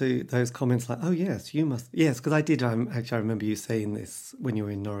used to those comments like, oh, yes, you must. Yes, because I did. I remember you saying this when you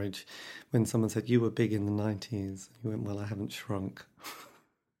were in Norwich, when someone said you were big in the 90s. You went, well, I haven't shrunk.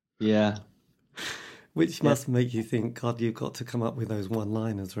 Yeah. Which must make you think, God, you've got to come up with those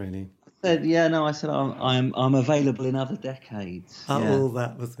one-liners, really. I said I'm available in other decades. Oh,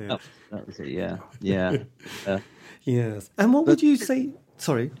 that was it. That was it. Yeah. Yes. And what would you say?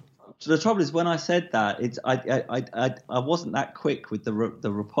 Sorry. So the trouble is, when I said that, I wasn't that quick with the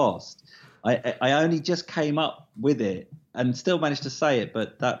riposte. I only just came up with it and still managed to say it,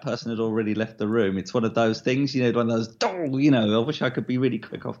 but that person had already left the room. It's one of those things, one of those, I wish I could be really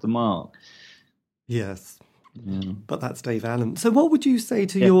quick off the mark. Yes. Yeah. But that's Dave Allen. So what would you say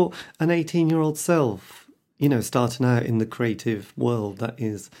to an 18-year-old self, starting out in the creative world that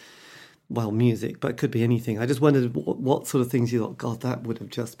is, well, music, but it could be anything. I just wondered what sort of things you thought, God, that would have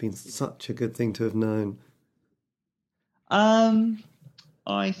just been such a good thing to have known. I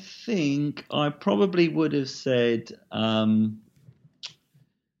think I probably would have said, I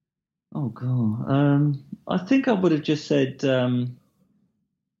think I would have just said,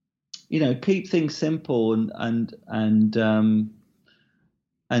 keep things simple and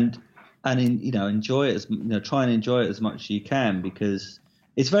enjoy it try and enjoy it as much as you can, because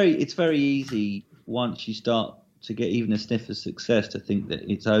it's very easy once you start to get even a sniff of success to think that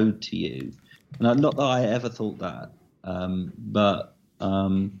it's owed to you. And not that I ever thought that, but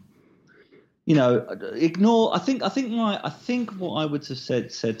ignore. I think what I would have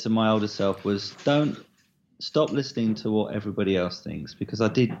said to my older self was, don't stop listening to what everybody else thinks, because I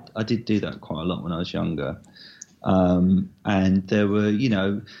did do that quite a lot when I was younger. And there were,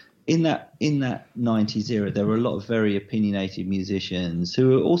 in that 90s era, there were a lot of very opinionated musicians who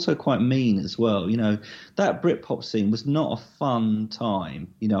were also quite mean as well. That Britpop scene was not a fun time.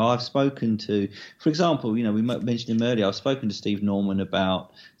 I've spoken to, for example, we mentioned him earlier, I've spoken to Steve Norman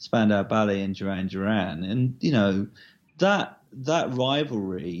about Spandau Ballet and Duran Duran, and that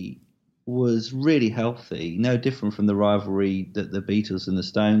rivalry was really healthy, no different from the rivalry that the Beatles and the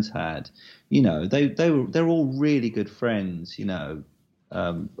Stones had. They're all really good friends,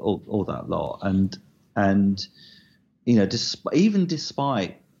 all that lot, and even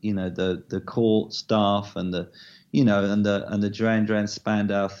despite the court stuff and the and the Duran Duran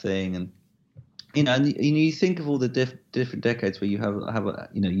Spandau thing, and you think of all the different decades where you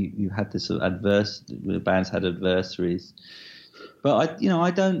you had this sort of bands had adversaries. But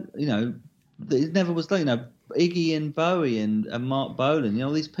I don't, it never was like, Iggy and Bowie and Mark Bolan,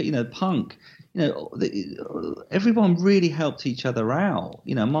 all these, punk, everyone really helped each other out.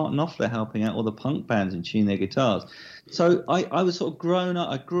 Mark Knopfler helping out all the punk bands and tune their guitars. So I was sort of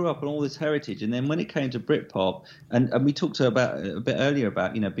I grew up on all this heritage, and then when it came to Britpop, and we talked about a bit earlier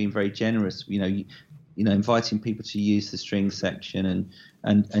about being very generous, inviting people to use the string section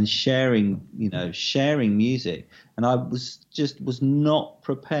and sharing music. And I was not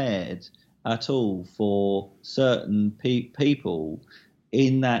prepared at all for certain people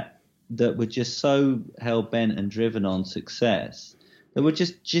in that were just so hell-bent and driven on success. They were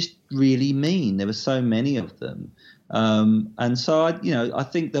just really mean. There were so many of them. And so I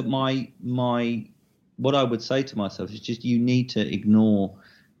think that my what I would say to myself is just, you need to ignore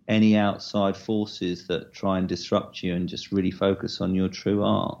any outside forces that try and disrupt you and just really focus on your true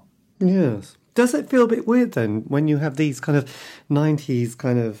art. Yes. Does it feel a bit weird then when you have these kind of 90s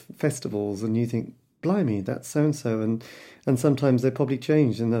kind of festivals and you think, blimey, that's so-and-so, and sometimes they're probably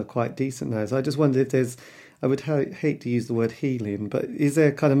changed and they're quite decent now. So I just wonder if there's, I would hate to use the word healing, but is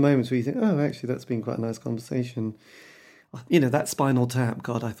there kind of moments where you think, oh, actually that's been quite a nice conversation? That Spinal Tap,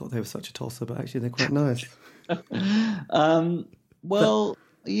 God, I thought they were such a tosser, but actually they're quite nice.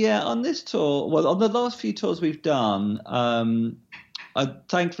 Yeah, on this tour, on the last few tours we've done,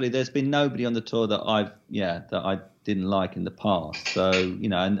 thankfully there's been nobody on the tour that I didn't like in the past. So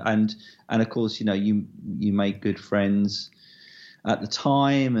and of course you make good friends at the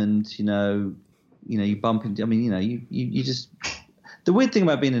time, and you bump into. I mean you just, the weird thing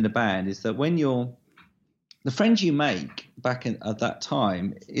about being in a band is that when the friends you make back at that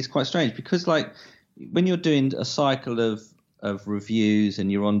time is quite strange, because like when you're doing a cycle of reviews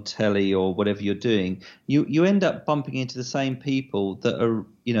and you're on telly or whatever you're doing, you end up bumping into the same people that are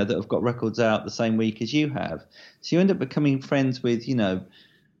that have got records out the same week as you have. So you end up becoming friends with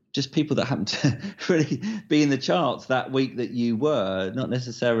just people that happen to really be in the charts that week that you were, not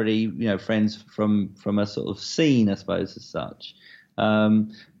necessarily friends from a sort of scene, I suppose, as such.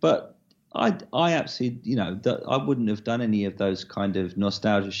 But I absolutely that I wouldn't have done any of those kind of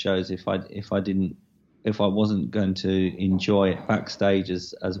nostalgia shows if I wasn't going to enjoy it backstage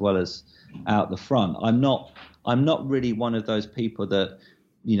as well as out the front. I'm not really one of those people that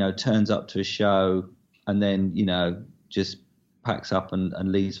turns up to a show and then just packs up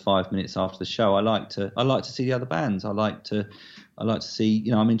and leaves 5 minutes after the show. I like to see the other bands. I like to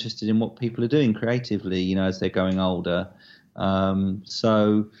see, I'm interested in what people are doing creatively, as they're going older.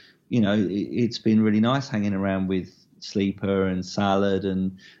 So it's been really nice hanging around with Sleeper and Salad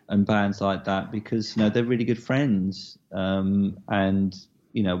and bands like that, because they're really good friends, and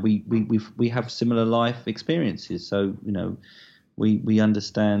we have similar life experiences, so we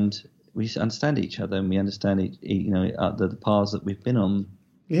understand each other, and we understand the paths that we've been on.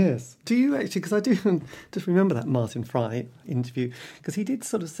 Yes. Do you actually? Because I do just remember that Martin Fry interview, because he did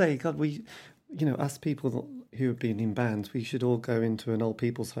sort of say, God, we, us people who have been in bands, we should all go into an old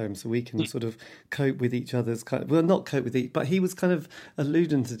people's home so we can sort of cope with each other's not cope with each, but he was kind of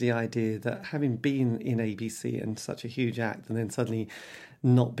alluding to the idea that having been in ABC and such a huge act and then suddenly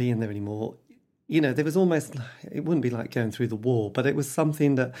not being there anymore, there was almost, it wouldn't be like going through the war, but it was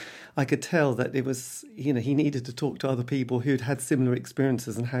something that I could tell that it was, he needed to talk to other people who'd had similar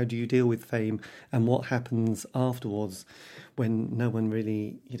experiences, and how do you deal with fame and what happens afterwards when no one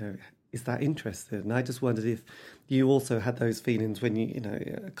really, is that interested. And I just wondered if you also had those feelings when you,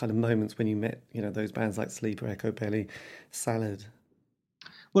 kind of moments when you met, those bands like Sleeper, Echo Belly, Salad.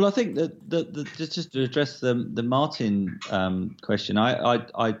 Well, I think that just to address the Martin question,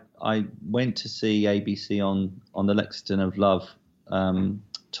 I went to see ABC on the Lexington of Love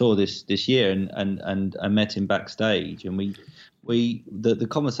tour this year, and I met him backstage, and the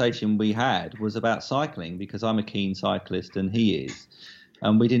conversation we had was about cycling, because I'm a keen cyclist and he is,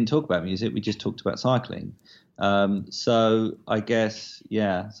 and we didn't talk about music, we just talked about cycling. So I guess,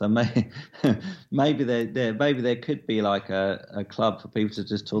 yeah. So maybe there could be like a club for people to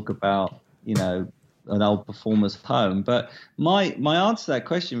just talk about, you know, an old performer's home. But my answer to that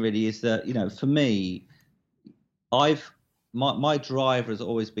question really is that, you know, for me, my driver has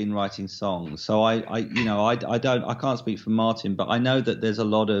always been writing songs. So I can't speak for Martin, but I know that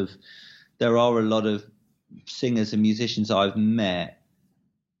there are a lot of singers and musicians I've met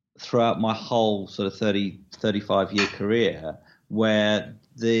throughout my whole sort of 35 year career, where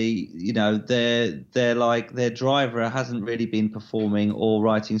they're like, their driver hasn't really been performing or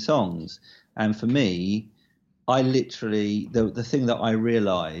writing songs. And for me, I literally, the thing that I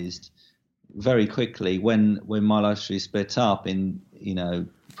realized very quickly when My Life Story split up in, you know,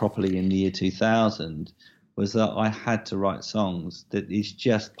 properly in the year 2000, was that I had to write songs. That is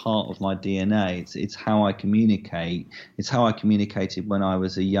just part of my DNA. It's how I communicate. It's how I communicated when I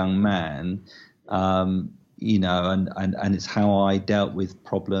was a young man, you know, and it's how I dealt with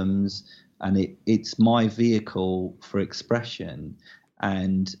problems, and it's my vehicle for expression.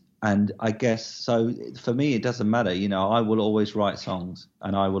 And I guess, so for me, it doesn't matter. You know, I will always write songs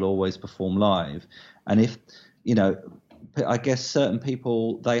and I will always perform live. And if, you know, I guess certain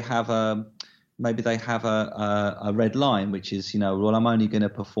people, maybe they have a red line, which is, you know, well, I'm only going to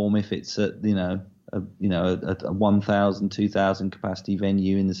perform if it's at, a 1,000, 2,000 capacity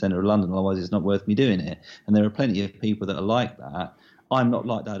venue in the centre of London. Otherwise, it's not worth me doing it. And there are plenty of people that are like that. I'm not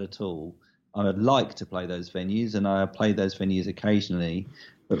like that at all. I would like to play those venues, and I play those venues occasionally.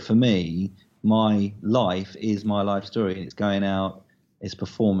 But for me, my life is my life story. It's going out, it's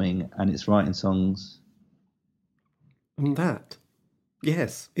performing, and it's writing songs. And that,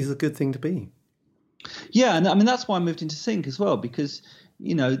 yes, is a good thing to be. Yeah, and I mean, that's why I moved into sync as well, because,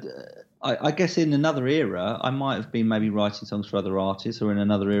 you know, I guess in another era, I might have been maybe writing songs for other artists, or in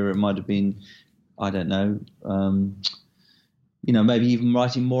another era, it might have been, I don't know, you know, maybe even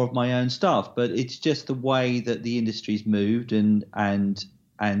writing more of my own stuff. But it's just the way that the industry's moved, and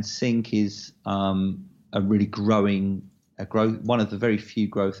sync is a really growing, one of the very few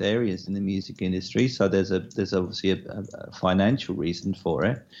growth areas in the music industry. So there's obviously a financial reason for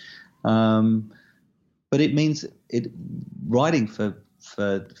it. But it means writing for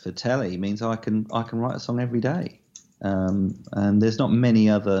telly means I can write a song every day, and there's not many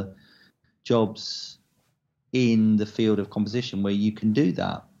other jobs in the field of composition where you can do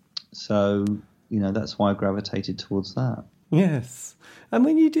that. So, you know, that's why I gravitated towards that. Yes, and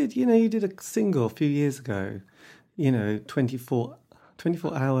when you did a single a few years ago, you know,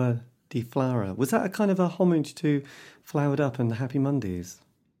 24-hour Deflower. Was that a kind of a homage to Flowered Up and the Happy Mondays?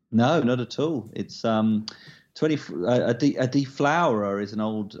 No, not at all. It's a deflowerer is an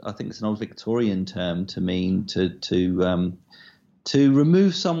old Victorian term to mean to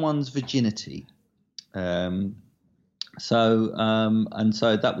remove someone's virginity. So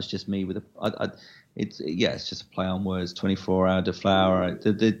that was just me with it's just a play on words. 24-hour deflower.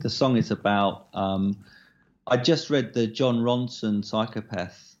 The song is about. I just read the John Ronson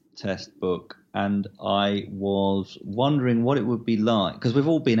Psychopath Test book, and I was wondering what it would be like, because we've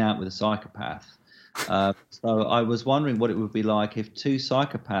all been out with a psychopath. So I was wondering what it would be like if two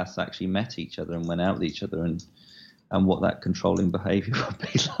psychopaths actually met each other and went out with each other, and what that controlling behaviour would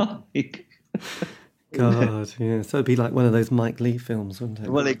be like. God, yeah. So it'd be like one of those Mike Leigh films, wouldn't it?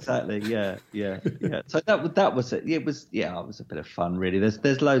 Well, exactly. Yeah. So that was it. It was a bit of fun, really.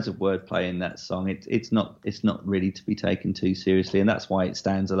 There's loads of wordplay in that song. It's not really to be taken too seriously, and that's why it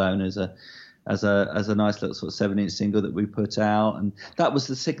stands alone as a nice little sort of 7-inch single that we put out. And that was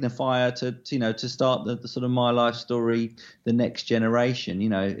the signifier to start the sort of My Life Story, the next generation. You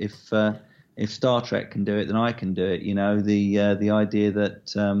know, if Star Trek can do it, then I can do it. You know, the idea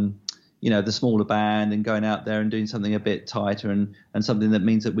that you know, the smaller band and going out there and doing something a bit tighter and something that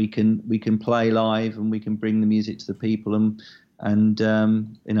means that we can play live and we can bring the music to the people, and you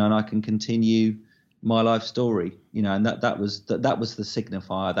know, and I can continue my life story, you know, and that was the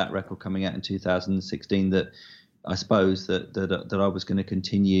signifier, that record coming out in 2016, that I suppose that I was going to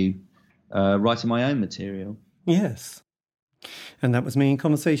continue writing my own material. Yes. And that was me in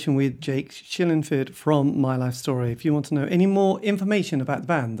conversation with Jake Schillenford from My Life Story. If you want to know any more information about the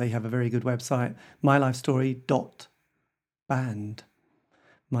band, they have a very good website, mylifestory.band.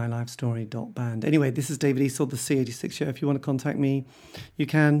 mylifestory.band. Anyway, this is David Eastaugh, the C86 Show. If you want to contact me, you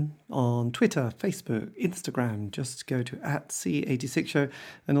can on Twitter, Facebook, Instagram. Just go to @C86 Show.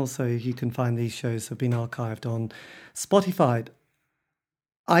 And also you can find these shows have been archived on Spotify,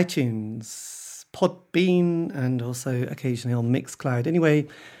 iTunes, Podbean, and also occasionally on Mixcloud. Anyway,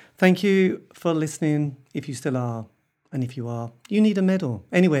 thank you for listening, if you still are. And if you are, you need a medal.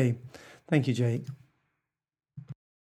 Anyway, thank you, Jake.